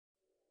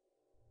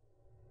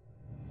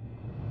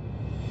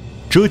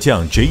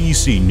Zhejiang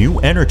JEC New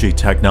Energy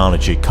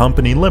Technology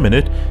Company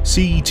Limited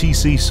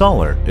 (Cetc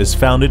Solar) is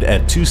founded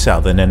at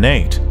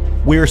 2008.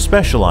 We are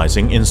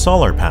specializing in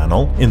solar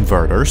panel,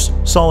 inverters,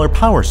 solar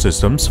power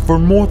systems for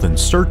more than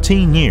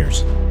 13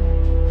 years.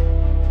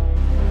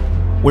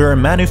 We are a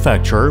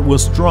manufacturer with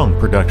strong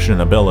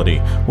production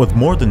ability, with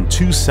more than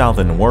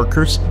 2,000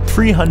 workers,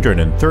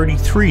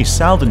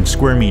 333,000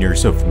 square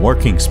meters of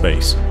working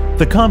space.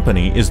 The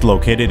company is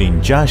located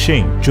in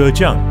Jiaxing,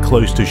 Zhejiang,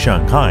 close to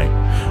Shanghai.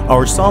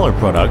 Our solar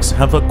products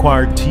have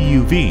acquired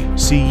TUV,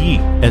 CE,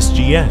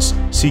 SGS,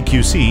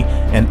 CQC,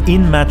 and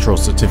INMETRO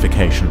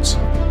certifications.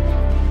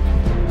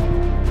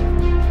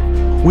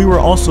 We were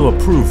also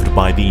approved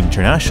by the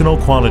International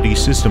Quality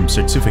System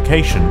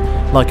Certification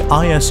like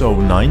ISO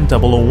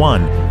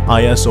 9001,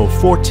 ISO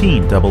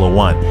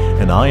 14001,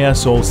 and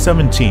ISO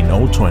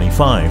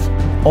 17025.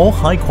 All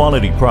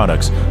high-quality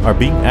products are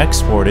being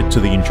exported to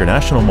the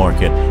international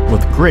market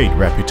with great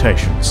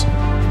reputations.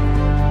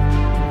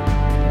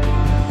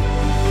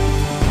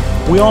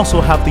 We also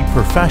have the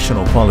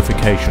professional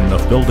qualification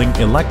of building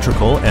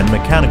electrical and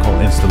mechanical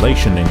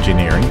installation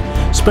engineering,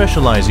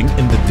 specializing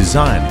in the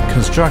design,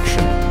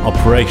 construction,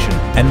 operation,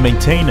 and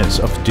maintenance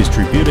of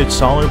distributed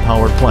solar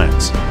power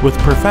plants with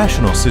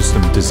professional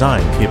system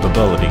design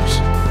capabilities.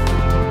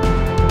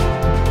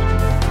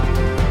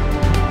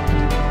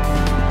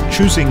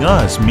 Choosing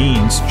us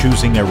means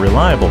choosing a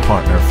reliable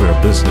partner for your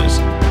business.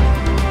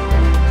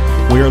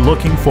 We are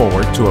looking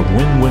forward to a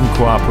win-win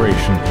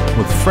cooperation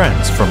with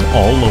friends from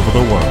all over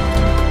the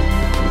world.